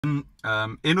Enw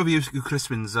fi yw Chris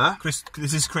Windsor.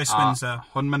 This is Chris Windsor.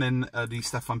 Hwn man in ydi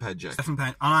Stefan Pejic.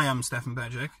 And I am Stefan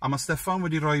Pejic. A mae Stefan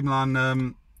wedi rhoi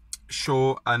mlaen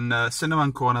show yn Cinema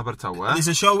and Co yn Abertawe. There's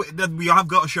a show, we have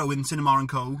got a show in Cinema and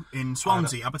Co in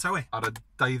Swansea, Abertawe. Ar y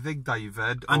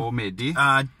 22 o Medi.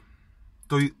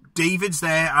 David's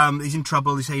there, he's in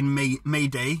trouble, he's saying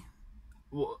Mayday.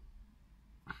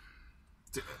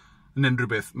 Yn unrhyw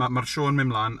beth, mae'r show yn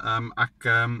mynd mlaen ac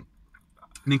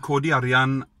ni'n codi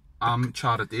arian am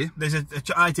charity.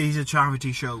 It is a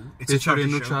charity show. It's a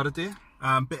charity show. Charity?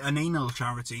 An anal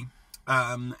charity.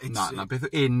 Na, beth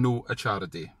yw enw y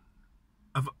charity?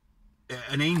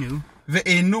 An enw? Fy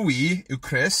enw I yw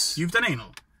Chris. You've done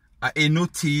anal? A enw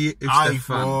ti yw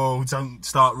Stefan. Oh, don't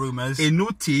start rumours.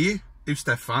 Enw ti yw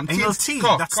Stefan. Anal tea?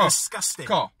 That's disgusting.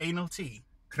 Anal tea.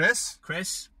 Chris?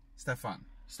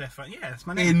 Stefan, yeah, that's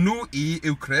my Enw name. I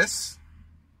yw Chris.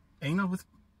 Anal with...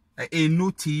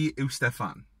 Enw ti yw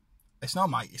Stefan. It's not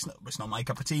my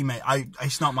cup of tea, mate.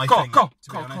 It's not my thing. To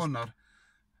be honest.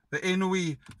 Fy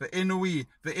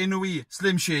enw I,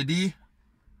 Slim Shady.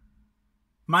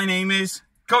 My name is...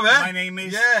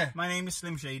 Yeah. My name is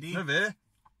Slim Shady. Na fe.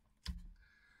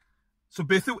 So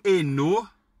beth yw enw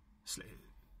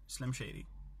Slim Shady.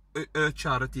 Y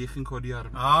charity chi'n codi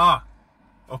ar?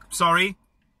 Oh, sorry.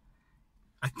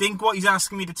 I think what he's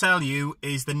asking me to tell you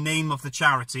is the name of the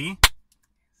charity.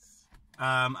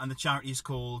 And the charity is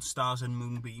called Stars and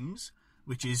Moonbeams,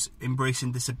 which is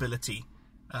embracing disability,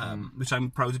 which I'm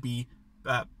proud to be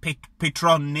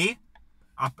patroni.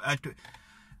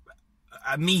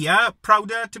 Mia,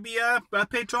 prouder to be a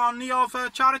patroni of a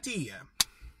charity.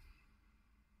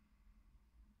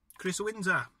 Chris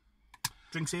Windsor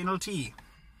drinks anal tea.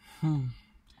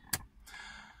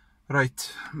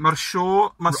 Right, mae'r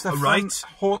show, mae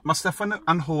Stefan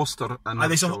yn host yn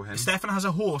y show hyn. Stefan has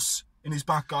a horse in his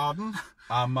back garden.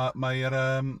 A mae'r...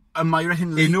 Myra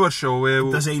Hindley enw yr show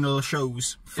yw... does anal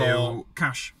shows for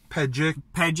cash.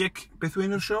 Pejic. Beth yw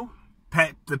enw'r show?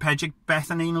 The Pejic,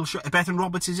 Beth and anal show. Beth and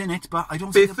Roberts is in it, but I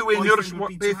don't think Beth yw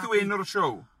enw'r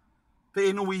show?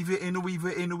 Fy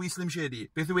enw I Slim Shady.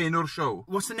 Beth yw enw'r show?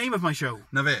 What's the name of my show?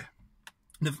 Na fe.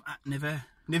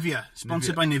 Nivea.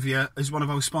 Sponsored by Nivea is one of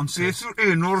our sponsors. Beth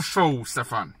yw enw'r show,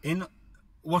 Stefan?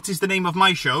 What is the name of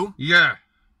my show? Yeah.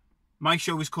 My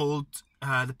show is called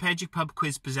The Pejic Pub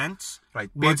Quiz Presents. Right.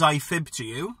 Would I fib to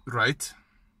you? Right.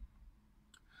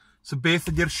 So beth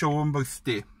ydy'r show on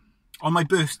birthday? On my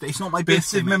birthday. It's not my birthday. Beth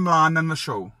sy'n mynd mlaen yn y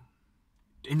show?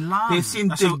 In Lan. It's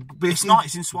not.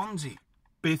 It's in Swansea.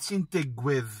 Beth sy'n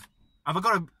digwydd? Have I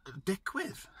got a dick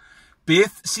with?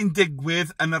 Beth sy'n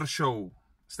digwydd yn yr show,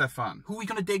 Stefan? Who are we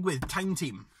going to dig with? Time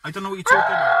team. I don't know what you're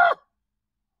talking about.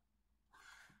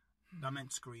 That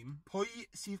meant scream. Pwy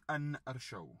sydd yn yr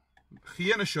show?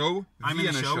 Chi yn y show, I'm in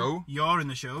the show. You're in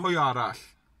the show. Pwy arall?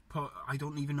 I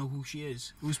don't even know who she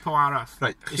is. Who's Pwy arall?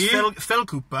 Right. It's Phil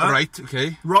Cooper. Right,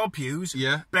 okay. Rob Hughes.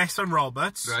 Yeah. Beth and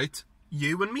Roberts. Right.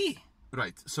 You and me.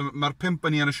 Right. So mae'r pimp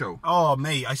yn i yn y show? Oh,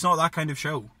 mate, it's not that kind of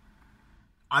show.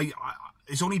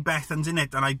 It's only Bethan's in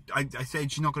it, and I said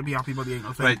she's not going to be happy about the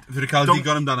anal thing. Right, fi wedi cael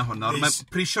digon amdano hwnna.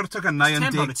 Mae pre-show tocynnau yn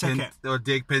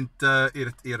 10 pint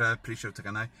i'r pre-show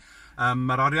tocynnau.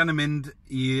 Mae'r arian yn mynd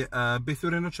i beth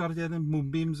yw'r enw charity edrych?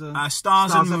 Moonbeams?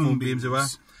 Stars and Moonbeams yw e.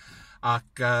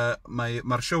 Ac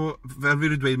mae'r show, fel fi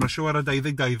wedi dweud, mae'r show ar y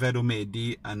 22 o Medi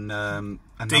yn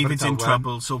David's in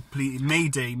trouble, so please,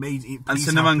 Mayday, please help him. Yn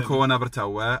Cinema and Co yn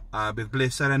Abertawe, a bydd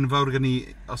bleser enfawr gen i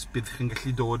os bydd chi'n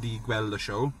gallu dod i gweld y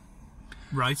show.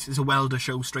 Right, it's a welder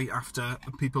show straight after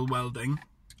people welding.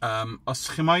 Os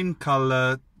chi moyn cael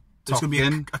there's going to be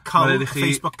a cull, a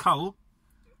Facebook cull,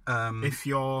 if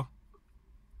you're...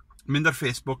 Mynd ar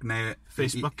Facebook neu...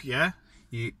 Facebook, yeah.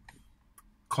 I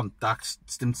contacts,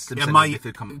 my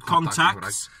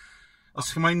contacts.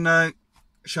 Os chi moyn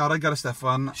siarad gyda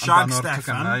Stefan amdano'r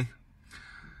tocynnau.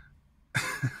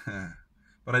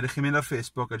 Mae rhaid i chi mynd ar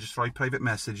Facebook a just rhoi private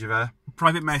message i fe.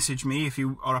 Private message me if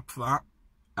you are up for that.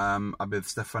 A bydd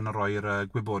Stefan yn rhoi'r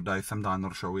gwybodaeth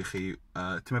amdano'r show i chi.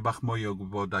 Tyma bach mwy o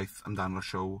gwybodaeth amdano'r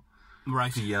show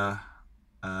via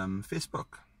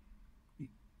Facebook.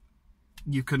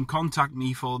 You can contact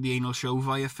me for the anal show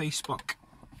via Facebook.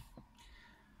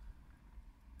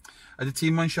 Ydy ti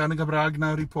moyn siarad yn Gymraeg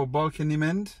nawr i pobl cyn i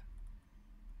mynd?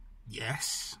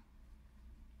 Yes.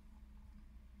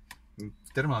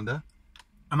 Dyr Amanda.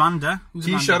 Amanda? Who's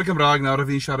Ti'n Amanda? siarad Gymraeg nawr a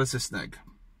fi'n siarad Saesneg.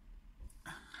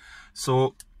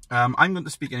 So, I'm going to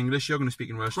speak in English, you're going to speak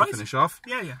in Welsh to finish off.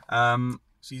 Yeah.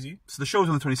 It's easy. So the show's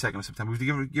on the 22nd of September. We've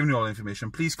given you all the information.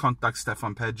 Please contact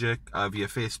Stefan Pejic via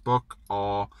Facebook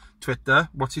or Twitter.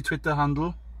 What's your Twitter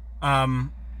handle? My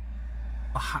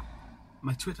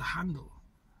Twitter handle?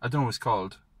 I don't know what it's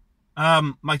called.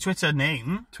 My Twitter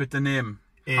name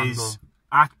is handle.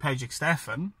 at Pejic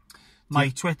Stefan. My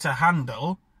Twitter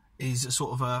handle is a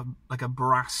sort of like a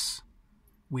brass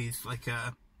with like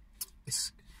a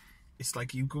it's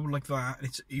like you go like that.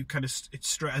 It's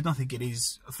straight. I don't think it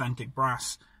is authentic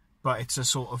brass, but it's a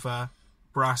sort of a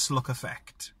brass look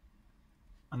effect,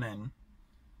 and then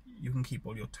you can keep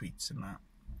all your tweets in that.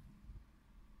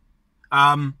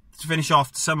 To finish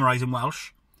off, to summarise in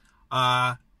Welsh,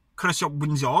 Croeso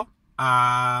Windsor,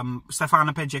 Stefan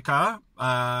a Pejic,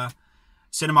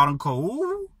 Cinema and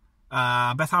Co,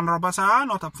 Bethan Roberts,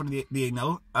 not up for the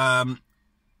anal,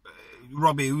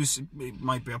 Rob Hughes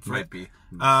might be up for it.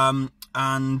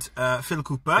 And Phil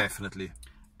Cooper. Definitely.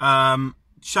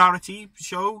 Charity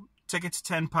show, tickets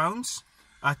 £10.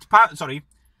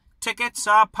 Tickets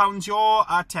are £1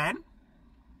 at 10.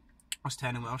 What's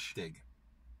 10 in Welsh? Dig.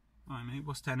 Alright, mate,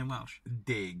 what's 10 in Welsh?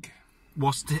 Dig.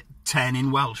 What's 10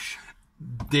 in Welsh?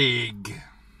 Dig.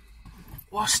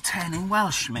 What's 10 in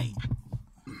Welsh, mate?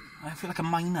 I feel like a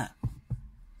miner.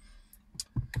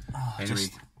 Anyway,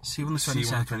 see you on the 22nd. See you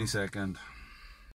on the 22nd.